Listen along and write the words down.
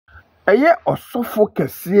eye osofo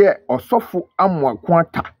kese osofo Amoako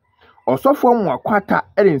Atta osofo Amoako Atta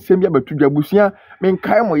ere nsem bia batudwa busia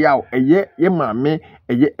menkae mo yaw eye ye maame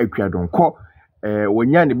eye Akua Do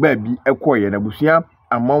wonya ne baabi ekoye na busia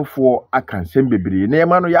amanfo aka nsem bebre na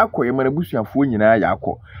yema no yakoye ma na busiafo nyina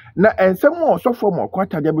yakọ na ensem osofo Amoako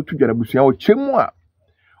Atta dia batudwa na busia o chemu a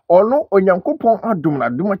ono onyankopon adom na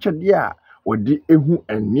dom akyede a odi ehu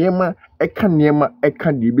enema eka niema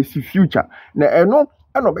eka de besi future na eno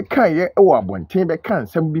ano beka ye ewo abonten beka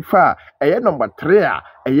nsem bi fa eye number 3 a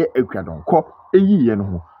eye Akua Do eyi ye no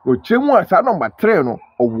ho no chemu a sa number 3 no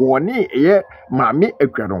owoni eye maame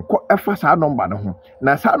Akua Do efa sa number no ho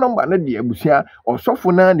na sa number no de abusia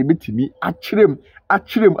osofo na ne betimi akyerem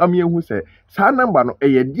amiehu se sa number no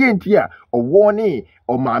eye die nti a owoni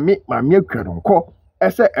o maame Akua Do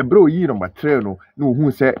ese ebro yi number 3 no na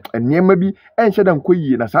ohun se enema bi enhye da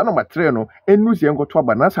nkoyi na sa number 3 no enu se enkoto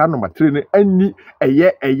aba na sa number 3 no ani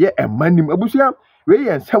eye emanim abusia we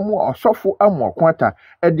ye nsem osofo Amoako Atta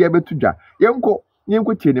ede abetudwa yenko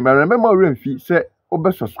tie ni mara mema remfi se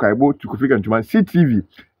obe subscribe to Kofi Gantuma CTV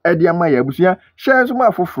ede ama ya abusia share so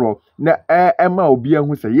ma foforo na ema obi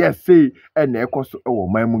ahu se yes say na ekoso ewo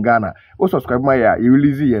man Ghana o subscribe ma ya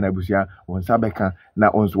release ye na abusia won sabeka na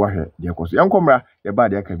onzo wahwe de ekoso yankomra ye ba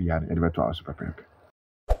de aka bi ya de beto aso pepepe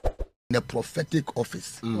the prophetic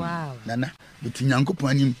office. Wow. Nana, but Nyankopon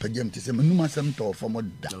anim pagam te se manum asem to for mo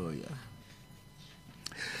da. Oh yeah.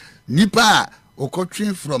 Nipa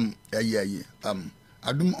okotwen from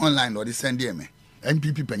adum online or the send me.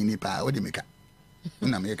 NPP panyi nipa o de meka.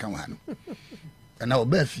 Na me ka wa no. Na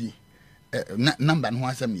oba fi number no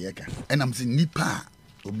asem ye ka. And am say nipa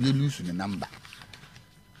obi lose the number.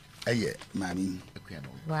 Eye mami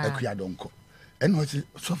Akua Do. And what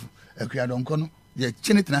so Akua Do no ye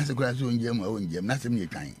chine tena se kura so onjem onjem na sem ye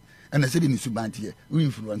twan. And I said in Subanti, we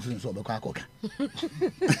influence so Bakoka.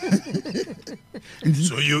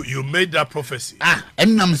 So you made that prophecy.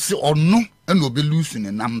 And I'm so or no, and will be losing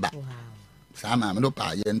a number. Some I'm no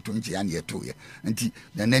pa yen 20 and year 2 year. And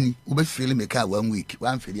then any Uber feeling make out 1 week,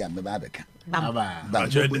 one for the Babaka. Them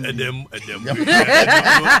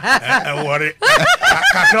worry.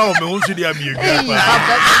 Kakao me won't see the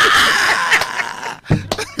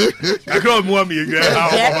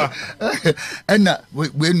and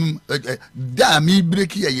when da me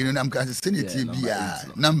break here, you know, I'm going to send it to be a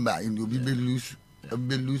number and you'll be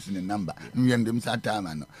losing a number. We and them that time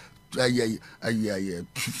and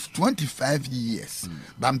 25 years.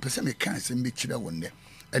 But I'm person can't send me children one day.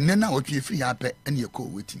 And then now you free happy and you're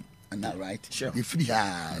co-waiting. And that right? Sure. You free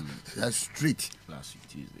street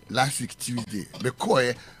last week Tuesday.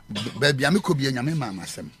 Because baby, I'm could be a mama.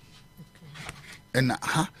 And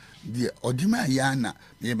the Odima Yana,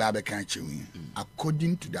 the Baba can't you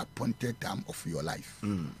according to the appointed time of your life.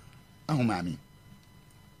 Oh, mammy.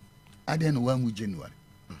 I didn't know 1 January.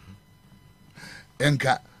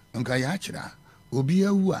 Enka Yachra,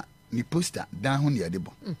 Obia Ua, ni poster down near the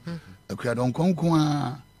bo. A crowd on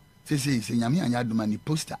Conqua, say, Yami and Yaduma, ni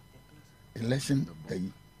poster. Election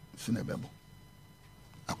day, sooner bebo.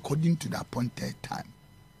 According to the appointed time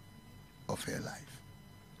of her life.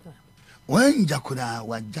 When Jakura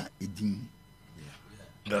waja edin,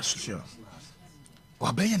 that's sure.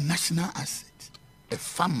 Wabe a national asset, a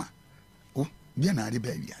farmer. Oh, bien a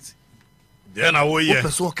rebellious. Then I will yeah.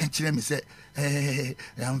 So can tell me say,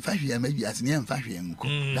 I'm 5 years, maybe as near 5 years.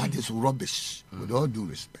 That is rubbish, with all due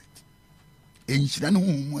respect. And she don't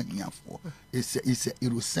know what you for. It's a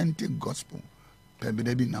Eurocentric gospel.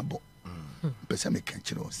 Pebedebi nabo. Pesa me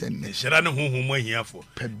catch it send me. Shall I know whom we're here for?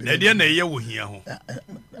 Nadia na ye will hear home.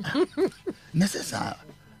 Necessary.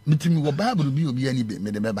 Meeting with Bible will be any bit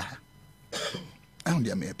made a baba. I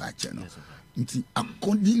don't me a patch.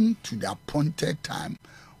 According to the appointed time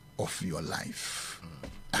of your life.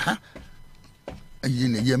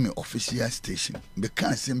 You hear me official station. They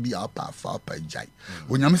can't send be up for jai.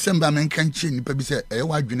 When I'm sent by men can change, people say,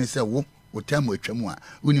 why do you say, wo?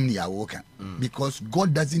 Because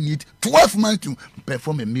God doesn't need 12 months to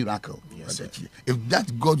perform a miracle. Yes, if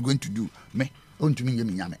that's God going to do,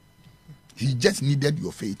 he just needed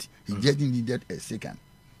your faith. He just needed a second.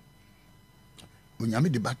 When you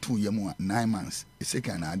made the battle, 9 months, a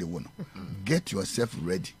second, I don't want. Get yourself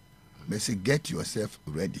ready. They say, get yourself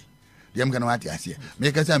ready. Yam can what I say.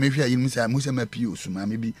 Make us a maybe I must have pious,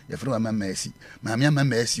 maybe a friend of mercy. Mamma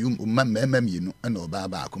mercy, mamma, you know, and no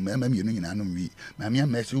baba, mamma, you know, and we. Mamma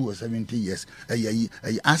mercy was 70 years. I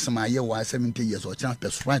asked my year was 70 years or chance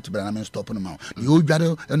to right, but I'm stopping them out. The old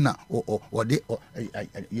brother, and now, or they,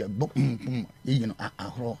 you know,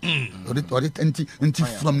 or it until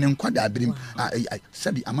from them quite I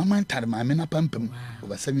said, I'm a man, my men up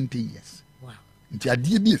over 70 years. nti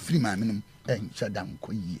ade bi efiri maame no encha da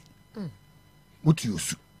nko yie wotu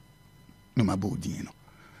osu no mabodi no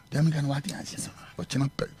dem kan wati anse o china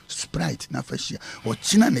Sprite na fashia o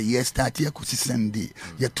china na year start ya ko Sunday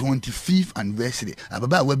ya 25th anniversary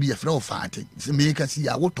ababa wa bi ya fra o faate se me ka si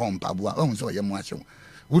ya wo tompa boa o so ye mo ahye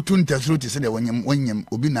wotu ntasuro ti se de wonyem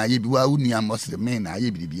obi na ye bi wa uni amose me na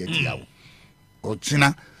ye bi bi ati yawo o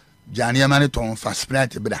china jani amane ton fa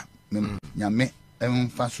Sprite bra nyame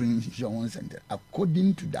emfa so nhye center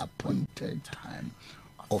according to the appointed time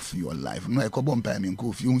of your life. No, I come on pay me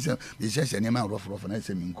coffee. You say the church and man rough na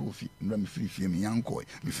say me coffee. No me free me yanko.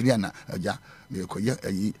 Me free na aja me ko ye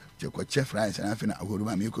ko chef rice and afina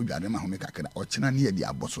agoruma me ko dwade ma ho me kakra. O china na ye di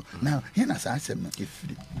aboso. Now, here na say asem no e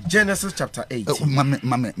free. Genesis chapter 18.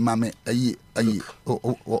 Mame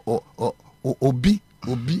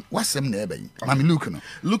Obi wasem na ebe yi mami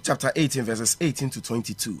Luke chapter 18 verses 18 to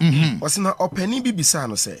 22 osina opani bi bisa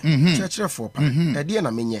no se church pa ede na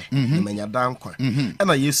menye menya dankwa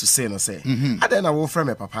na Yesu say no se ade na wo frɛ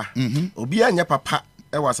me papa obi anya papa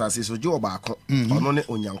e wasase so je obaako ono ne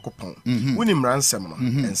onyankopɔn woni mransem no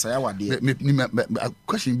ensa ya wade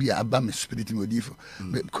question bi aba me spirit me odifo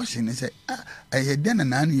question is say I den na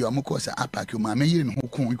na yo amko say apack ma me yire ne ho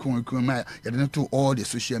kon ma ya de to all the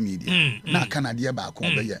social media na kanade ba ko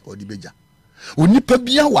be ya odi beja onipa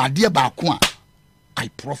bia wade ba ko a I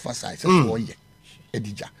prophesy say for ye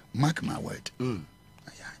edija mark my word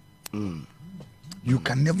you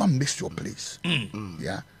can never miss your place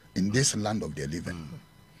yeah in this land of the living.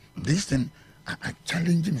 This thing I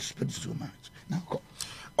challenge me spirit so much. Now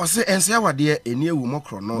o se ense awade eni ewu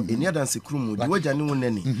mokro no eni adanse krumu di waja ne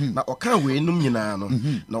wonani na oka we enum nyina no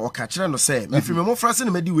na oka kire no se me fi me mo frase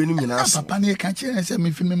na medi we enum nyina so papa ne ka kire se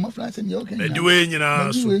me fi me mo frase ne okay medi we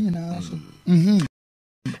nyina so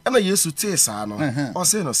ana Yesu te sa no o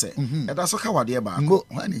se no se eda so ka wade ba ko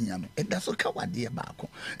wani nyame eda so ka wade ba ko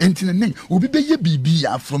entine nen obi be ye bibi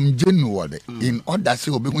ya from January in order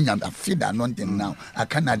say obi hu nyame feed anointing now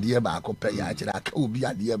aka na de ba ko pe ya kire aka obi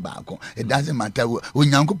ade ba ko it doesn't matter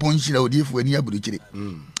onyankopon hira odifo ani aburu kire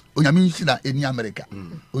onyame hira eni America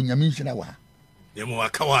onyame hira wa yemo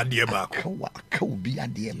aka wade ba ko aka obi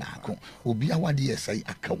ade ba ko obi awade sai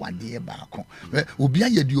aka wade ba ko obi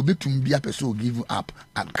ayedi obetum bia person give up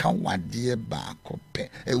aka wade ba ko pe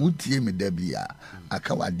wutie me da bia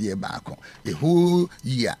aka wade ba ko the whole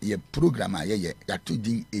year ye program aye ya to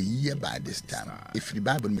din a year by this time if the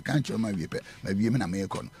Bible me kan choma wie pe ma wie me na me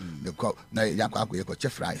ko no because na ya kwa ye ko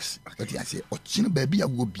chef rice but ya say o chine ba bia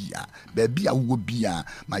wo bia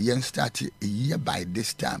ma yen start a year by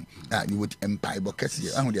this time you would empire bokasi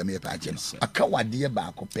ahu dia me pa che no aka wade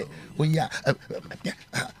ba ko pe o ya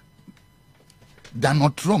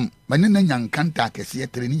Donald Trump mane na nyankanta kese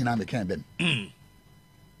treni nyina me kan bem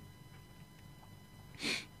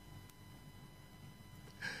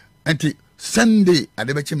anti Sunday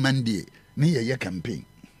adebechi Monday ni ye campaign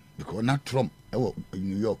because na Trump in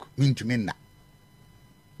New York mean to me na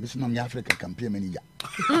this no Africa campaign manager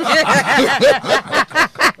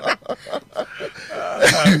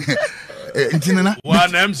intinana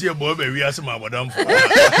one MC boy be wi asema bodam fo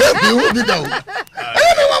you be down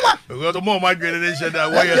we go mo ma dwene she da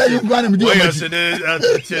why you say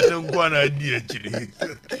the theater ngwana di akiri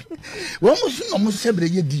wo mo sebre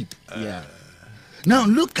ye deep yeah. Now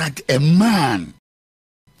look at a man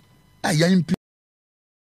I am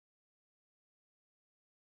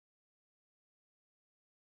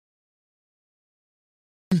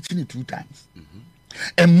preaching it 2 times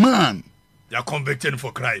a man you are convicted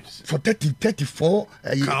for crimes for 34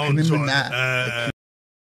 counts on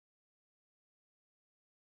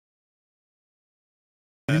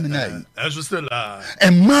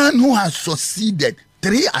a man who has succeeded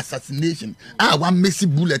 3 assassinations. One messy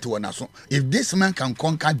bullet one aso. If this man can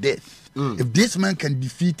conquer death, if this man can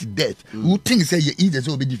defeat death, who thinks say he is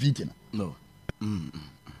will be defeated? No.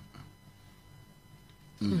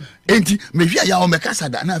 Enti me hia ya o mekasa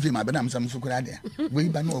da na afi ma be na msam sukura de we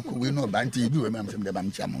ba no ko we no ba nti bi we ma msam de ba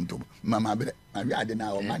mchia monto mama be ma wi ade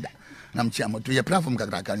na o mada na mchia monto ye platform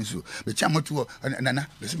kakraka nso be chia monto na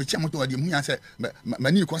be chia monto de hu ya se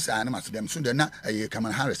mani ko sa na maso dem so de na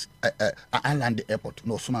Kamala Harris Island Airport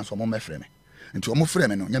no so man so mo mefre me nti o mo frɛ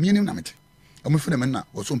me no nyame nim na mete o mo frɛ me na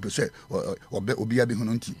o so mpese obi abi hu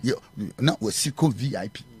no nti na o siko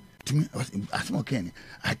VIP to me,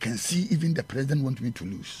 I can see even the president wants me to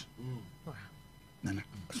lose. Nana,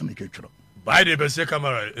 so make it true. By the best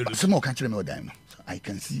camera, some more country more dime. I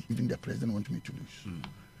can see even the president wants me to lose.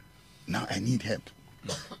 Now I need help.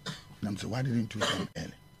 And I'm so why didn't you come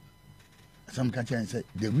early? Some country and say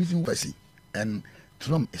the reason why and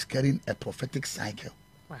Trump is carrying a prophetic cycle.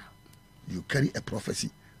 Wow. You carry a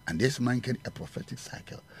prophecy And this man carry a prophetic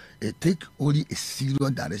cycle. It take only a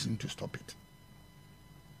serious direction to stop it.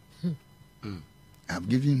 I've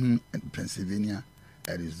given him in Pennsylvania,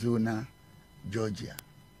 Arizona, Georgia,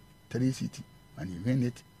 3 cities. When you win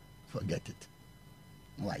it, forget it.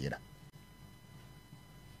 Why you that?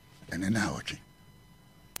 And then now watching.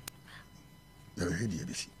 You're ready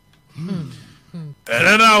to see. And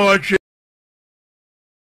then now watching.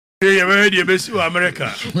 You're ready to see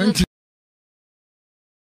America.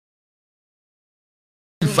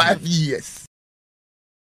 25 years.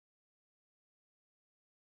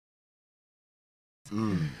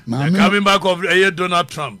 Coming back of Donald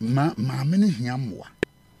Trump. Nana,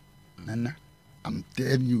 I'm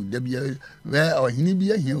telling you, where or he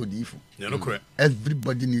be here with you.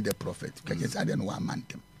 Everybody need a prophet. Because I don't want man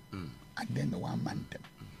them. I don't want man them.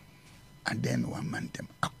 I don't want man them.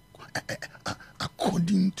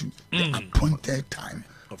 According to the appointed time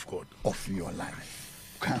of God of your life.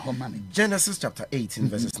 Genesis chapter 18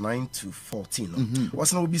 verses 9 to 14.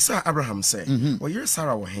 Was no bisa Abraham say, "Well, you're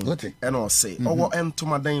Sarah wa hen." And I say, "Oh,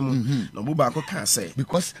 entoma dan mu." No bu ba ko kan say,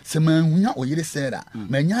 because se manhunya oyire say that,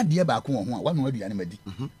 manya de ba ko ho a, wa no aduane madi.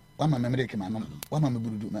 Wa ma memre ke ma no, wa ma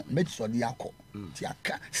meburudu, me so de akọ. Ti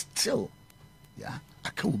aka still. Yeah.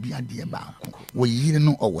 Aka obi ade ba ko. Wo yire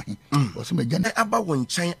no owo hen. Wo so magya aba wo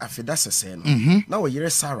nkyɛn afeda sese no. Na wo yire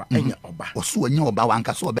Sarah anya oba. Wo so anya oba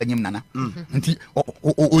wanka so obanyim nana. Nti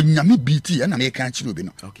onyame BT na me kan chiro bi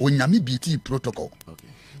no. Onyame BT protocol. Okay.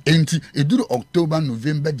 Enti eduru October,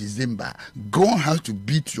 November, December, God has to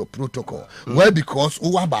beat your protocol. Why? Because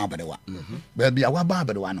owa ba aberewa. Baby awa ba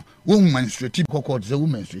aberewa no. Wo menstruate kokko ze wo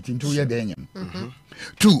menstruate nti ye den yam.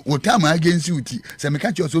 2, what time against you? Say me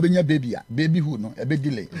catch you so benya baby who no a bit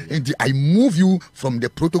delay. And I move you from the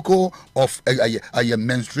protocol of a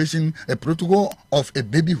menstruation, a protocol of a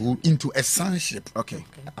babyhood into a sonship. Okay.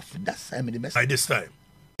 That's time the best. By this time.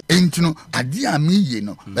 And you know, adia me ye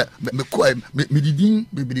no me didin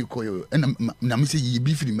baby koyo and na me say ye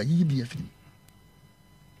be free, ma ye be free.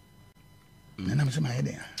 And I'm say my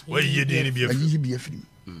head. Why ye didn't be free?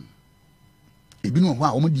 Ebi no ho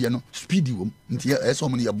a omo die no speedy wom nti eso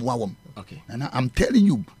omo ye boa wom. Okay. And I'm telling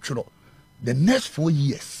you, churo, the next 4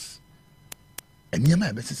 years enema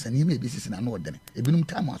e besese enema e besese na no odene ebi num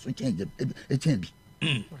time aso change e change bi.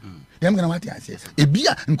 Dem gonna what I say. Ebi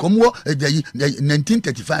a nkomo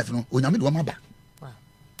 1935 no onyame de woma ba.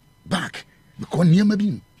 Back because niema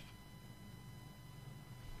bi.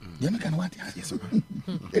 Dem gonna what I say.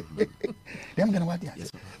 Dem gonna what I say.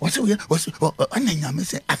 What's anyame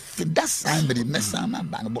say afida somebody mesama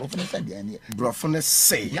ban brofone say dey any. Brofone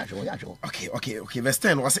say. Yeah, sure. Okay. Verse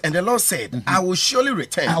 10 was, and the Lord said, I will surely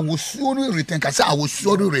return. I will surely return. Cause I will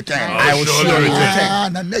surely return. I will surely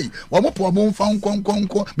return. Na nay. Wo mo po mo fa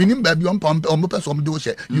nkonkonko. Minim ba bi on person do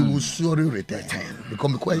say you will surely return.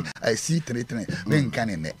 Because I see 3 men kan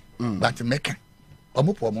ne. But meka.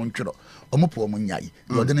 Omo po mo ntwero. Omo po mo nyai.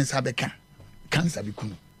 Your den sa be kan. Cancer be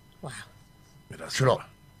kunu. Wow. Sure.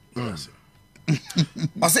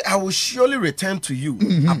 I say, I will surely return to you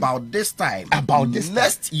about this time.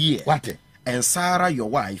 Next year. What? And Sarah, your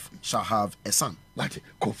wife, shall have a son. What?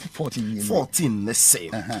 14 years. 14, let's say.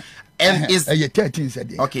 And is 13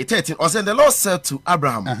 said. Okay, 13. Also, the Lord said to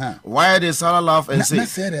Abraham, why did Sarah laugh and say,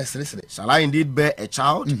 shall I indeed bear a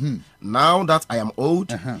child? Now that I am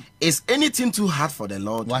old, is anything too hard for the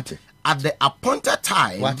Lord? What? At the appointed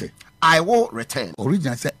time, what? I will return.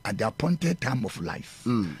 Originally said at the appointed time of life.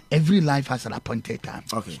 Every life has an appointed time.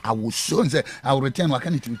 Okay. I will show and say I will return. What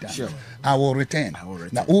can it do? Sure. I will return.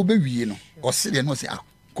 Now, obey you know, or say no say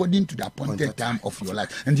according to the appointed time of your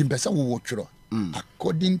life. And the person will watch you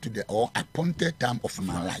according to the appointed time of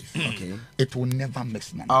my life. Okay. It will never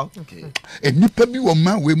miss man. Okay. And nipa bi wo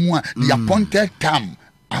man we mu the appointed time.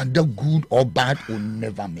 Either good or bad will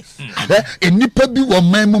never miss. A nipa bi wo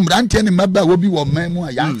man mu mrante ne maba wo bi wo man mu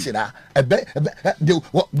ya kira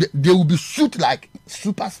they will be shoot like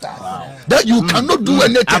superstars. Wow. That you cannot do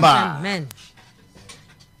anything. Amen.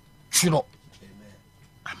 Chiro.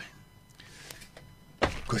 Amen.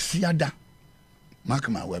 Kosiada. Mark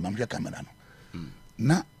my word, I'm camera no.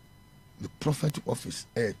 Na the prophetic office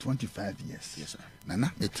 25 years. Yes, sir.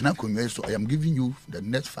 Nana, so I am giving you the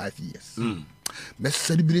next 5 years. Let's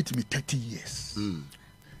celebrate me 30 years.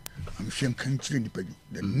 I'm sure country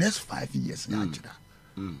the next 5 years.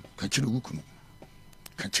 Country wukuno.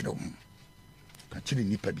 Country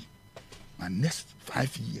nipabi. My next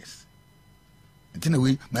 5 years. And then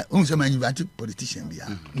away, my own some invited politician be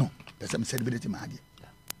no, that's I'm celebrating my idea.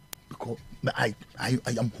 Because I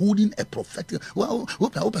am holding a prophetic. Well,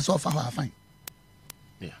 hope I saw far fine.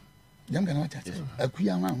 Yeah. Yam can watch it. A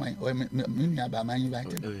queer man, or me about my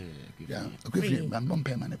invited. Yeah, a quick bamboo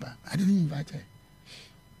payment. I didn't invite her.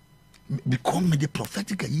 Become the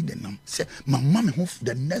prophetic Eden. Say, my mom, who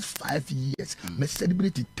the next 5 years, may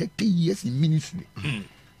celebrate 30 years in ministry.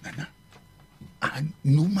 Nana,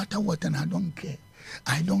 no matter what, and I don't care.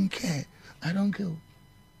 I don't care.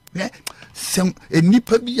 Yeah, some a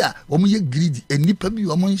nipper be a woman greedy, a nipper be a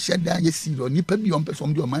woman shed down your seed, or nipper be on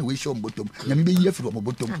person do my wish on bottom. Let me hear from a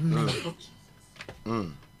bottom.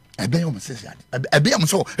 I bet you say that. I bet you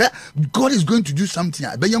so. God is going to do something.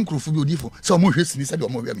 I bet you could feel different. So more history said, "Oh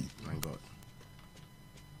my God."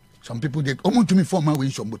 Some people they come to me for my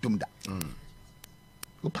wish on bottom. That.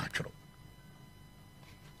 Go patrol.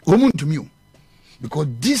 Come to me, because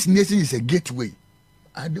this nation is a gateway.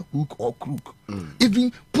 Either hook or crook.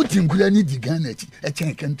 Even Putin could need the Ghana a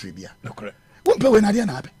chain country. No correct. One per when I didn't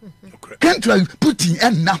have country Putin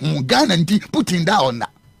and now Ghana and Putin down.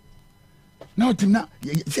 Now, to now,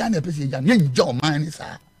 see, I never see young John mine is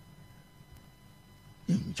a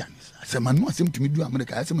Janice. Some man seem to me do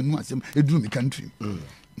America, some man seem to do me country.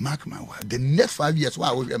 Mark my word, the next 5 years,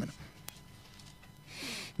 why will women?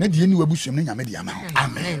 Not the new bush, I made the amount.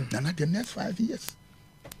 Amen. Not the next 5 years.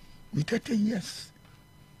 We 30 years.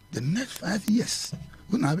 The next 5 years,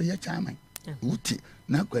 who have a charming. Uti,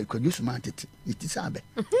 now could you smart it? It is Abbey.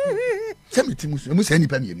 Somebody must any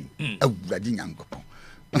penny. A wedding uncle.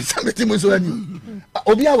 Somebody must run.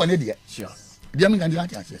 Obia one idiot. Sure. The American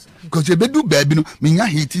access. Because you do baby, Minga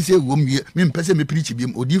hate is a woman, mean person me preach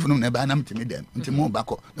him, or different nebanam to me then, until more back.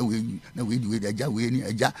 No way do it a ja, we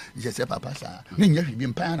a ja, just a papa. Mean you have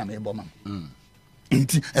been pan a bomb.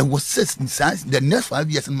 And was says the next 5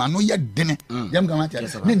 years, and Manoya dinner. Young Gamma,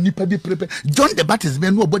 Nipper be prepared. John the Baptist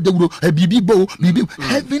man, what the world, a BB bow,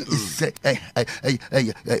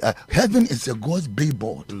 heaven is a God's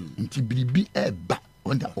billboard. Until be a back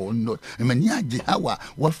on the whole note. And when ya Jehawa,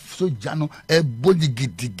 what so Jano, a body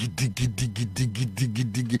diggy,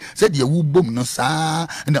 said you will boom no sir.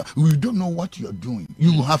 And we don't know what you're doing.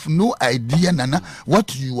 You have no idea, Nana,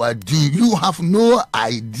 what you are doing. You have no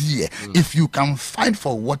idea. If you can fight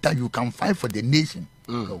for water, you can fight for the nation.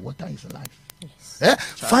 Because water is life.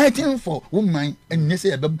 Fighting for woman and you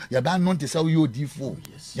say you're not to sell you D4.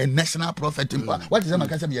 A national prophet. What is a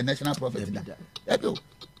national prophet?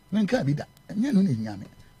 Men can't be that. And you know,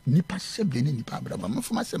 Nipa sebly nipa braba.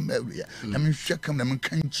 For myself, Mary. I mean, come them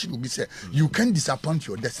can't you be said. You can disappoint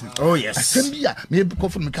your destiny. Oh, yes. Assembly, maybe go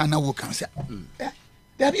from Mekana work and say,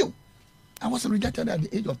 there you. I was rejected at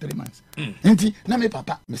the age of 3 months. Inti, na me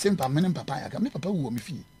papa, me same papa, I got me papa who me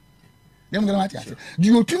fee. Them gonna matter. Do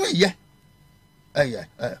you to me, yeah?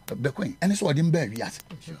 The queen, and it's what in bury, yes.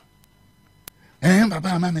 And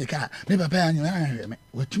papa, mamma, me papa, and you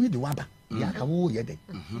what to me the wabba. Yakawo yede.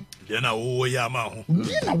 Dena wo yama ho.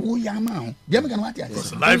 Dena wo yama ho. Dem can what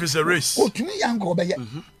because life is a race. Oh, to me yanko be ye.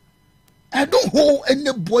 I don't hold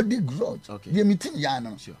anybody grudge. Dem meeting ya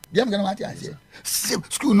no. Dem can what I say.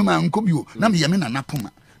 School no man ko bio. Na me yame na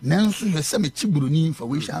napoma. Nanso ye se me chiburoni for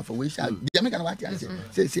we sha. Dem can what I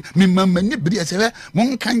say. Say me mamma ni bri se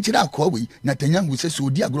mon kan kira akọ we na tanya hu se so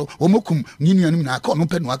di agro o mokum ni nuanum na akọ no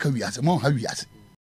pe no aka wiase mon ha wiase.